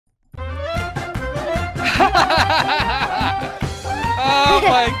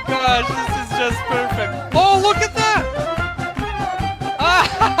gosh, this is just perfect. Oh, look at that!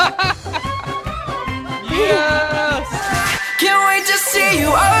 Yes! Can't wait to see you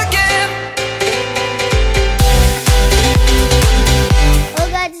again. Oh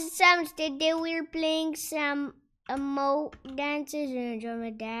guys, it's Sam. Today we're playing some emote dances and enjoy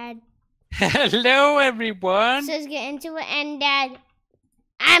my dad. Hello, everyone. So let's get into it. And Dad,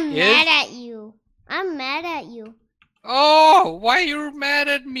 I'm mad at you. I'm mad at you. Oh, why you're mad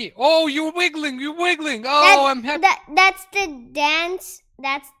at me? Oh, you're wiggling. You're wiggling. Oh, I'm happy. That's the dance.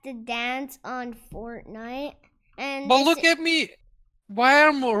 That's the dance on Fortnite. And But look at me. Why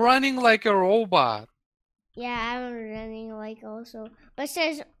am I running like a robot? Yeah, I'm running like also. But it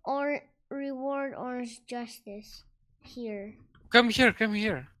says reward orange justice here. Come here. Come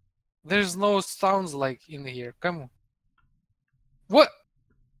here. There's no sounds like in here. Come on. What?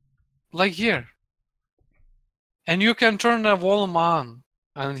 Like here. And you can turn the volume on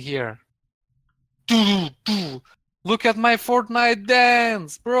here. Look at my Fortnite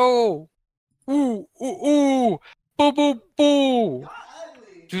dance, bro. Ooh, ooh, ooh. Boo, boo, boo.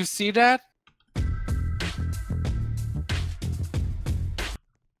 Do you see that?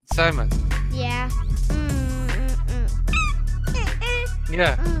 Simon. Yeah.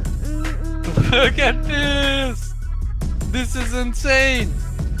 Yeah. Look at this. This is insane.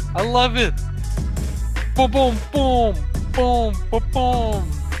 I love it. Boom, boom, boom, boom, boom,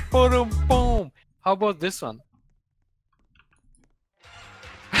 boom, boom, boom. How about this one?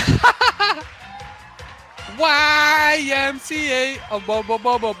 YMCA. Oh, bo, bo,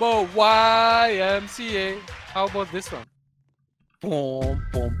 bo, bo, bo. YMCA. How about this one? Boom,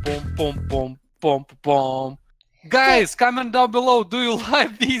 boom, boom, boom, boom, boom, boom. Guys, comment down below. Do you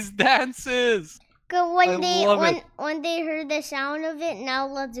like these dances? When they heard the sound of it, now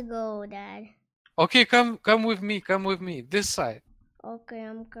let's go, Dad. Okay, come with me. Come with me. This side. Okay,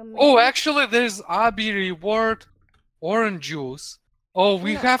 I'm coming. Oh, actually, there's Obby reward, orange juice. Oh,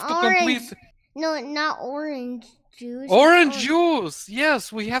 we have to complete. No, not orange juice. Orange juice.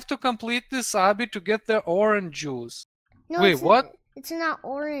 Yes, we have to complete this Obby to get the orange juice. No, wait, what? It's not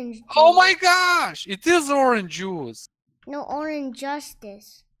orange juice. Oh my gosh! It is orange juice. No, orange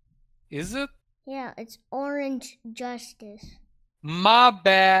justice. Is it? Yeah, it's orange justice. My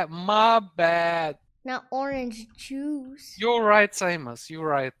bad. My bad. Not orange juice. You're right, Simus. You're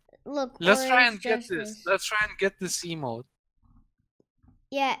right. Look, let's try and justice. get this. Let's try and get this emote.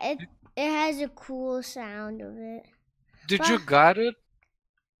 Yeah, it has a cool sound of it. Did you got it?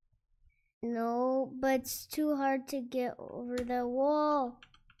 No, but it's too hard to get over the wall.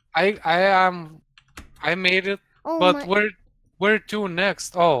 I made it. Oh, but where to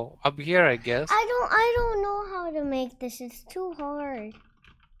next? Oh, up here, I guess. I don't know how to make this. It's too hard.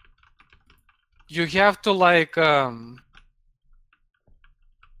 You have to like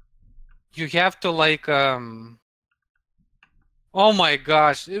oh my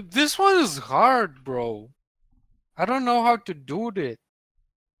gosh, this one is hard, bro. I don't know how to do it.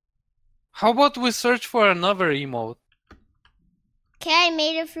 How about we search for another emote? Okay, I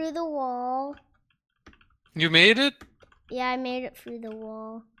made it through the wall. You made it? Yeah, I made it through the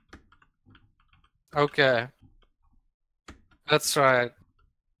wall. Okay. Let's try it.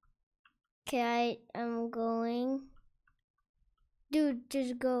 Okay, I'm going. Dude,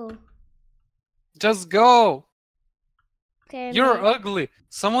 just go. Just go. Okay. You're ugly.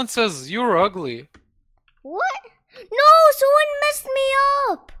 Someone says you're ugly. What? No, someone messed me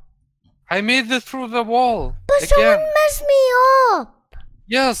up. I made it through the wall. But again. Someone messed me up.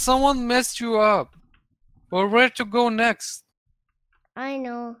 Yeah, someone messed you up. Well, where to go next? I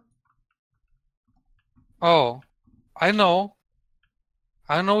know. Oh, I know.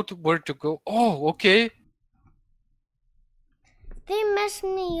 I know where to go. Oh, okay. They messed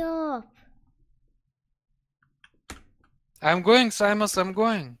me up. I'm going, Simus. I'm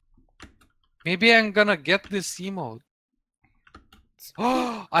going. Maybe I'm gonna get this emote.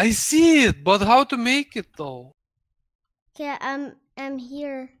 Oh, I see it, but how to make it though? Okay, I'm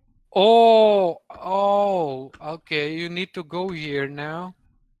here. Oh, okay. You need to go here now.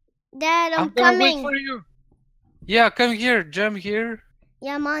 Dad, I'm gonna coming. wait for you. Yeah, come here. Jump here.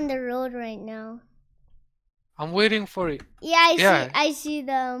 Yeah, I'm on the road right now. I'm waiting for you. Yeah, I see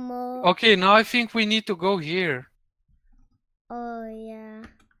the emote. Okay, now I think we need to go here. Oh yeah,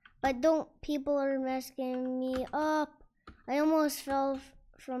 but people are messing me up. I almost fell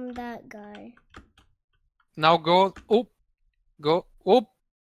from that guy. Now go. Oop. Go. Oop.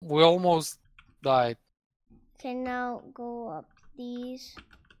 We almost died. Okay, now go up these.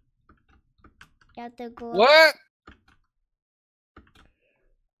 You have to go. What?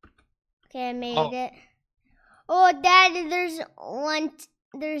 Okay, I made it. Oh, Dad, there's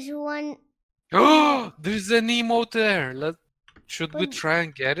there's one. Oh, there's an emote there. Should we But- try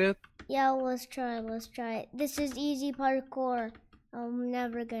and get it? Yeah, let's try. Let's try. This is easy parkour. I'm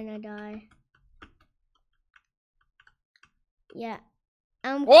never gonna die. Yeah.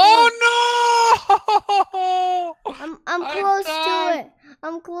 I'm Oh no! I'm I close died. to it.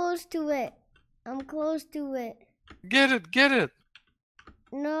 I'm close to it. I'm close to it. Get it, get it.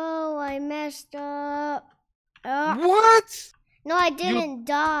 No, I messed up. What? No, I didn't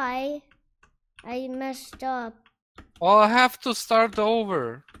die. I messed up. Well, I have to start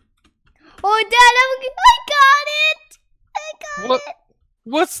over. Oh, Dad, I got it. I got What? it.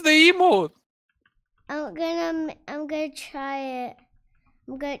 What's the emote? I'm gonna try it.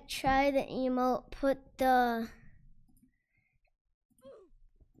 I'm gonna try the emote. Put the.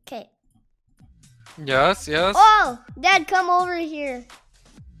 Okay. Yes, yes. Oh, Dad, come over here.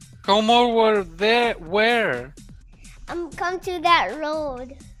 Come over there. Where? Come to that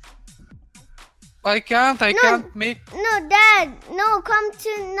road. I can't No. make. No, Dad. No, come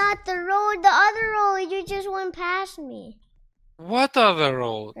to not the road. The other road. You just went past me. What other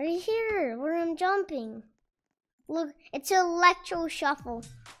road? Right here, where I'm jumping. Look, it's an electro shuffle.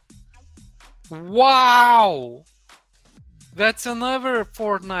 Wow! That's another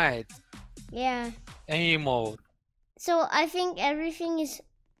Fortnite Yeah. emote. So I think everything is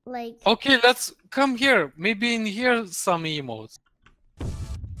like. Okay, let's come here. Maybe in here some emotes.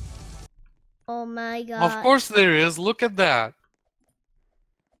 Oh my god. Of course there is. Look at that.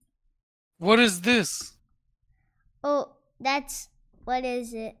 What is this? Oh, that's. What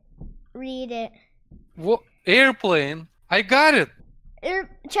is it? Read it. What? Airplane? I got it.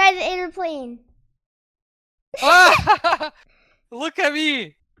 Try the airplane. Ah! Look at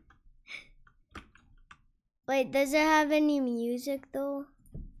me. Wait, does it have any music though?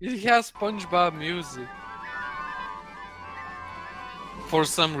 It has SpongeBob music. For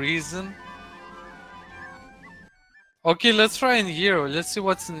some reason. Okay, let's try in here. Let's see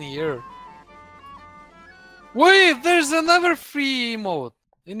what's in here. Wait, there's another free emote.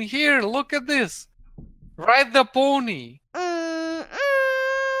 In here, look at this. Ride the pony.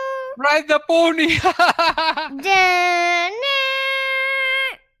 Ride the pony.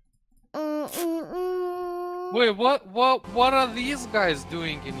 Wait, what are these guys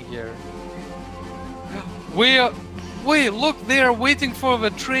doing in here? Wait, look, they are waiting for the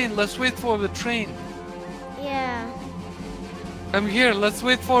train. Let's wait for the train. Yeah. Come here, let's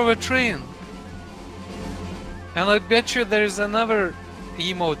wait for the train. And I bet you there's another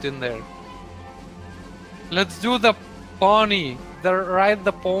emote in there. Let's do the pony. Ride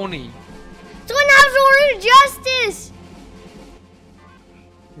the pony. Someone has ordered justice.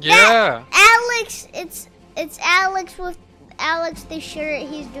 Yeah. Alex, it's Alex with Alex the shirt.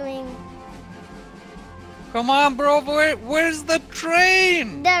 He's doing Come on, bro. Where's the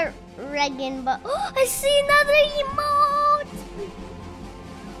train? the Regan, but I see another emote.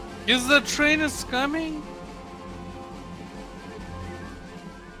 Is the train is coming?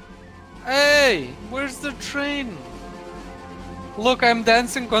 Hey, where's the train? Look, I'm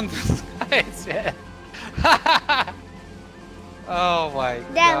dancing on the skies. Yeah. Oh my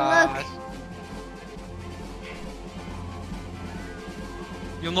Dad, gosh. look.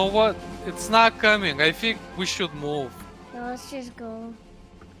 You know what? It's not coming. I think we should move. No, let's just go.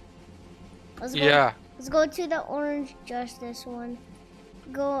 Let's go. Yeah. Let's go to the orange justice one.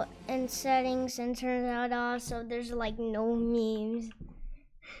 Go in settings and turn that off so there's like no memes.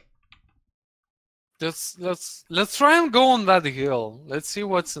 Let's try and go on that hill. Let's see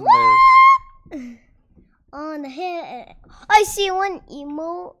what's in there. On the hill, I see one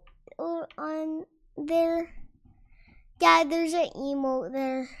emote on there. Yeah, there's an emote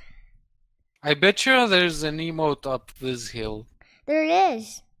there. I bet you there's an emote up this hill. There it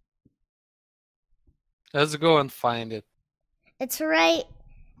is. Let's go and find it. It's right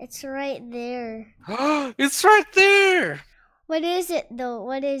there. It's right there! What is it though?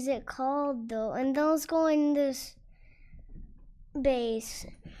 What is it called though? And let's go in this base.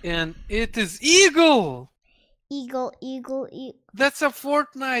 And it is Eagle! Eagle. That's a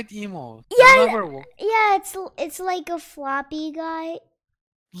Fortnite emote. Yeah, Another one. yeah. It's like a floppy guy.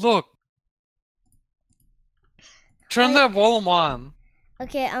 Look. Turn the volume on.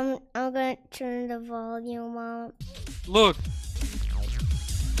 Okay, I'm gonna turn the volume on. Look.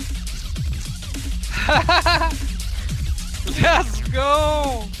 Let's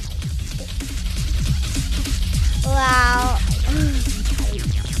go! Wow.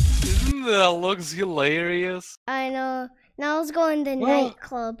 Isn't that looks hilarious? I know. Now let's go in the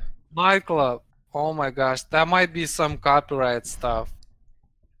nightclub. Nightclub. Oh my gosh, that might be some copyright stuff.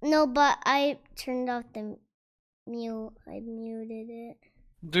 No, but I turned off the mute. I muted it.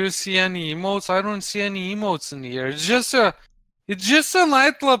 Do you see any emotes? I don't see any emotes in here. It's just a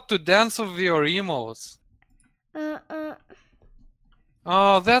nightclub to dance with your emotes.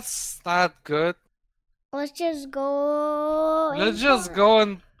 Oh, that's not good. Let's just go. Let's just go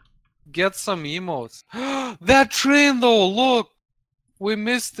and get some emotes. That train though, look! We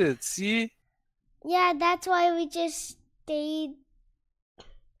missed it, see? Yeah, that's why we just stayed.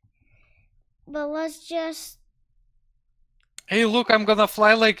 But let's just... Hey, look, I'm gonna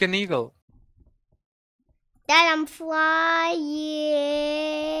fly like an eagle. Dad, I'm flying.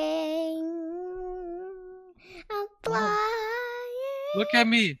 I'm flying. Look at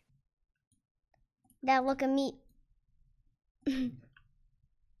me. Dad, look at me.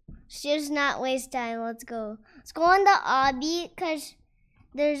 Let's just not waste time. Let's go. Let's go on the obby because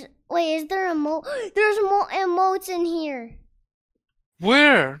there's... Wait, is there there's more emotes in here.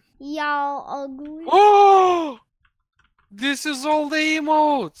 Where? Y'all ugly. Oh! This is all the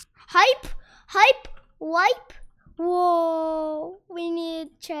emotes. Hype, hype, wipe. Whoa, we need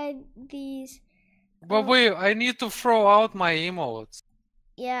to try these. But wait, I need to throw out my emotes.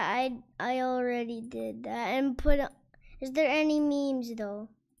 Yeah, I already did that and put. Is there any memes though?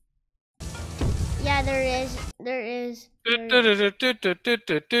 Yeah, there is. There is. I'm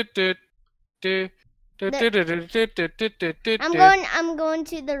going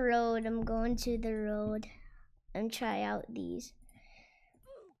to the road. I'm going to the road and try out these.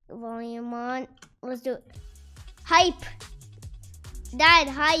 Volume on. Let's do it. Hype. Dad,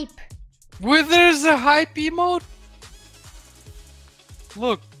 hype. Wait, there's a hype emote?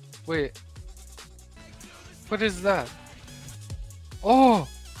 Look, wait. What is that? Oh,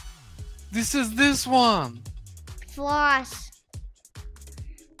 this is this one. Floss.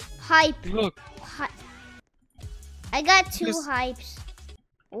 Hype. Look. I got two hypes.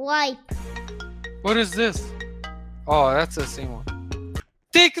 Wipe. What is this? Oh, that's the same one.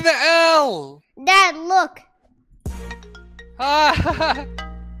 Take the L! Dad, look. Ah!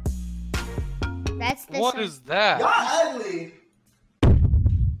 That's the What song. is that? Y'all ugly.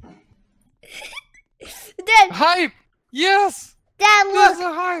 Dad, Hype! Yes! Dad, There's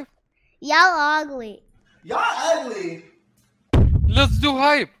look. a hype! Y'all ugly. Y'all ugly. Let's do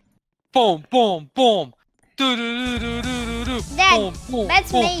hype! Boom, boom, boom! Do-do-do-do-do-do-do. Dad, Boom, boom,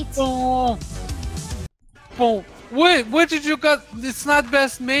 that's boom, mates. Boom. Boom. Wait, what did you got? It's not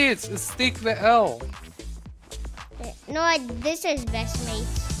best mates. It's take the L. No, this is best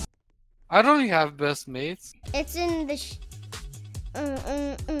mates. I don't have best mates. It's in the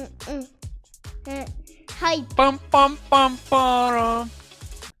hype. Bum bum bum bum.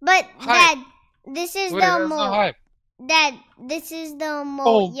 But Hype. Dad, this is Wait, the there's no emote. hype. Dad, this is the emote.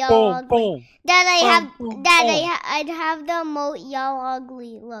 Boom, Y'all boom, ugly. boom. Dad, Boom, Dad, boom. I'd have the emote. Y'all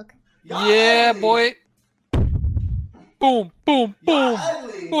ugly. Look. Y'all Yeah, ugly. boy. Boom, boom, Y'all boom.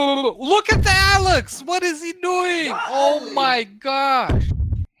 ugly. Boom. Look at the Alex. What is he doing? Y'all Oh ugly. my gosh.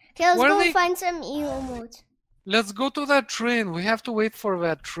 Okay, let's Where are go they- find some emotes. Let's go to that train. We have to wait for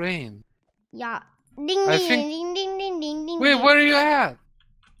that train. Yeah. Ding I ding think- ding ding ding ding ding. Wait, ding. where are you at?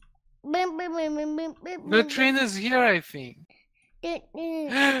 Bim, bim, bim, bim, bim, bim, The bim, train is here, I think. bim,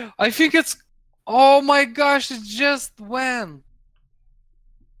 bim. I think it's... Oh my gosh, it just went.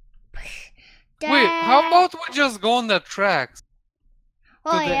 Wait, how Dad. about we just go on the tracks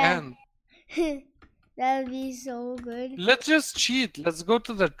Oh, to the yeah. end? That would be so good. Let's just cheat. Let's go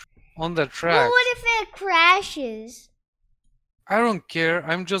to the on the But tracks. what if it crashes? I don't care.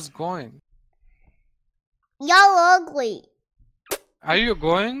 I'm just going. Y'all ugly. Are you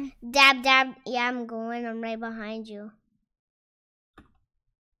going? Dab, dab. Yeah, I'm going. I'm right behind you.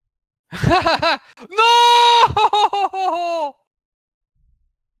 No!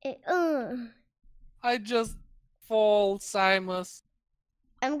 I just fall, Simus.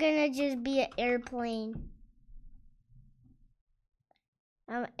 I'm gonna just be an airplane.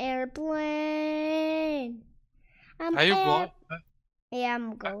 I'm airplane. Are you going? Yeah,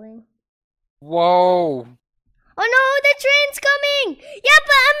 I'm going. Whoa. Oh no, the train's coming! Yeah,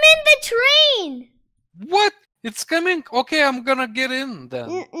 but I'm in the train! What? It's coming? Okay, I'm gonna get in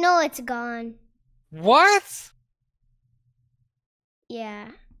then. No, it's gone. What? Yeah.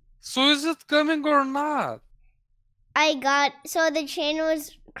 So is it coming or not? So the train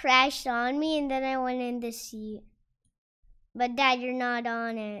was crashed on me and then I went in the seat. But Dad, you're not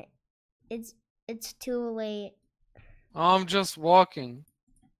on it. It's too late. I'm just walking.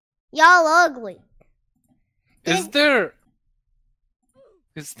 Y'all ugly. Is there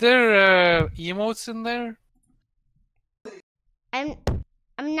emotes in there? I'm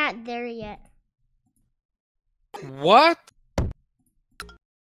not there yet. What?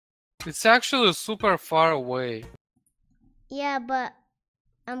 It's actually super far away. Yeah, but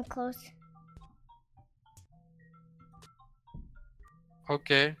I'm close.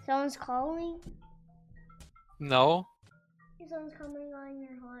 Okay. Someone's calling? No. Someone's coming on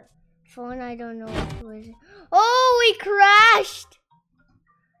your hot phone. I don't know who is it. Oh, we crashed!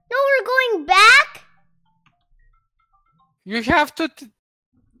 No, we're going back? You have to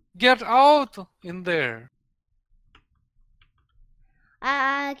get out in there.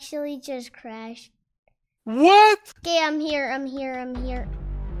 I actually just crashed. What? Okay, I'm here.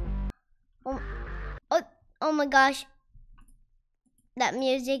 Oh my gosh. That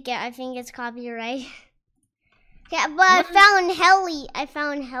music, yeah, I think it's copyright. Yeah, but I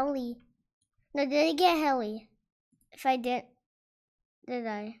found Helly. No, did I get Helly? If I did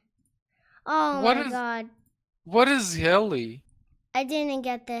I? Oh my god. What is heli? I didn't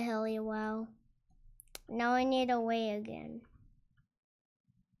get the Helly, wow. Now I need a way again.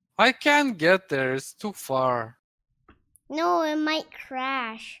 I can't get there, it's too far. No, it might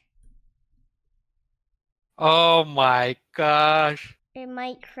crash. Oh my gosh. It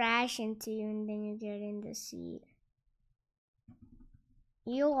might crash into you and then you get in the seat.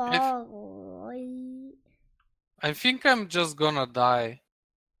 You are. I think I'm just gonna die.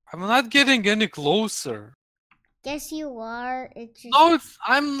 I'm not getting any closer. Yes, you are. It's just... No,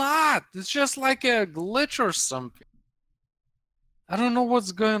 I'm not. It's just like a glitch or something. I don't know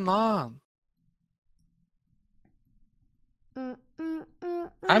what's going on.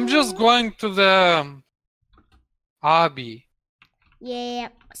 I'm just going to the Obby. Yeah,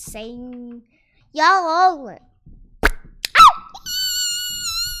 same. Y'all all.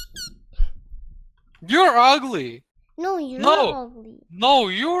 You're ugly. No, you're No. ugly. No,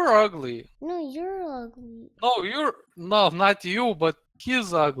 you're ugly. No, you're ugly. No, not you, but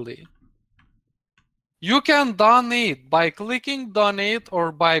he's ugly. You can donate by clicking donate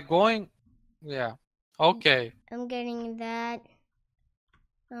or by going. Yeah. Okay. I'm getting that.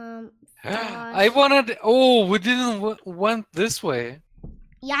 I wanted. Oh, we didn't went this way.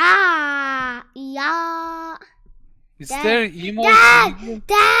 Yeah. Is Dad, there emo?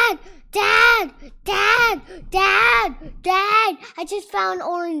 Dad! I just found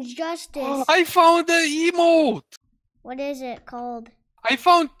Orange Justice. I found the emote. What is it called? I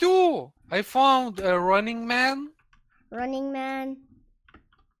found two. I found a running man. Running Man?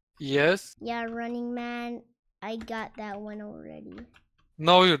 Yes. Yeah, Running Man. I got that one already.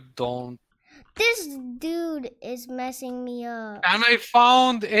 No, you don't. This dude is messing me up. And I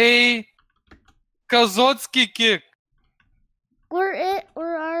found a Kazotsky kick. Where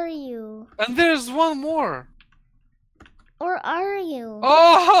are you? And there's one more. Where are you?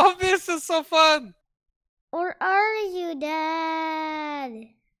 Oh, this is so fun. Where are you, Dad?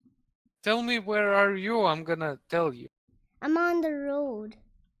 Tell me where are you? I'm gonna tell you. I'm on the road.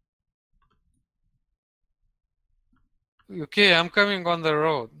 Okay, I'm coming on the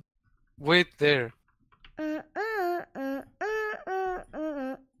road. Wait there. I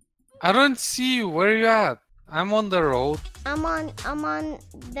don't see you. Where you at? I'm on the road. I'm on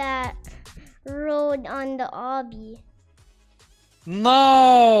that road on the Obby.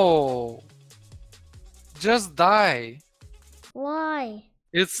 No. Just die. Why?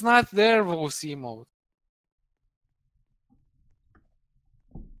 It's not there, VOC mode.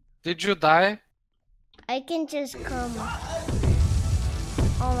 Did you die? I can just come.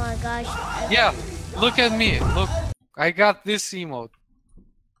 Oh my gosh. Yeah. Look at me. Look. I got this emote.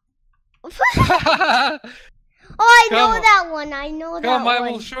 Oh, I Come know on. that one. I know that Come, one. I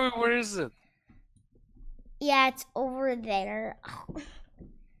will show you. Where is it? Yeah, it's over there. Oh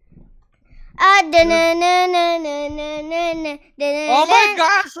my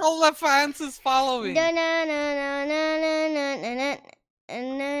gosh, all the fans is following.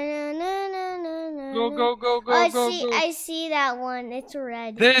 Go, go. I see that one. It's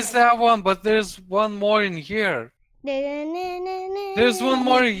red. There's that one, but there's one more in here. There's one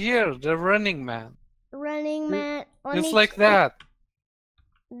more here, the running man. Running Man. It's like that.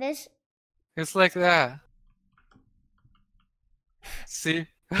 This. It's like that. See?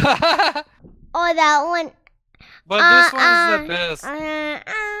 Oh, that one. But this one is the best.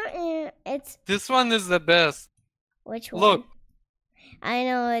 It's. This one is the best. Which one? Look. I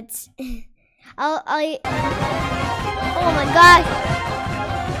know it's. Oh my gosh.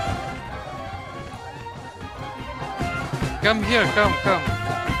 Come here, come.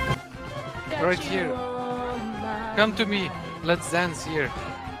 Right here. Come to me. Let's dance here.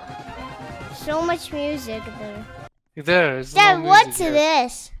 So much music there. There is Dad, no what's music here.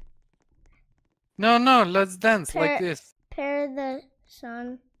 this? No, let's dance like this. Pair the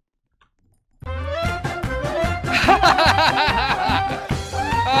sun.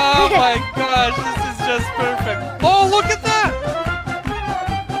 Oh my gosh, this is just perfect. Oh, look at that!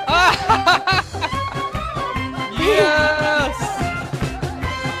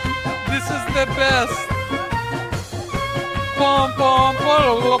 the best. Pom pom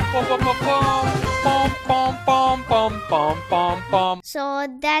pom pom pom pom pom pom pom pom pom. So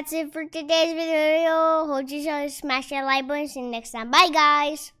that's it for today's video. Hope you smash that like button. See you next time. Bye,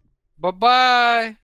 guys. Bye bye.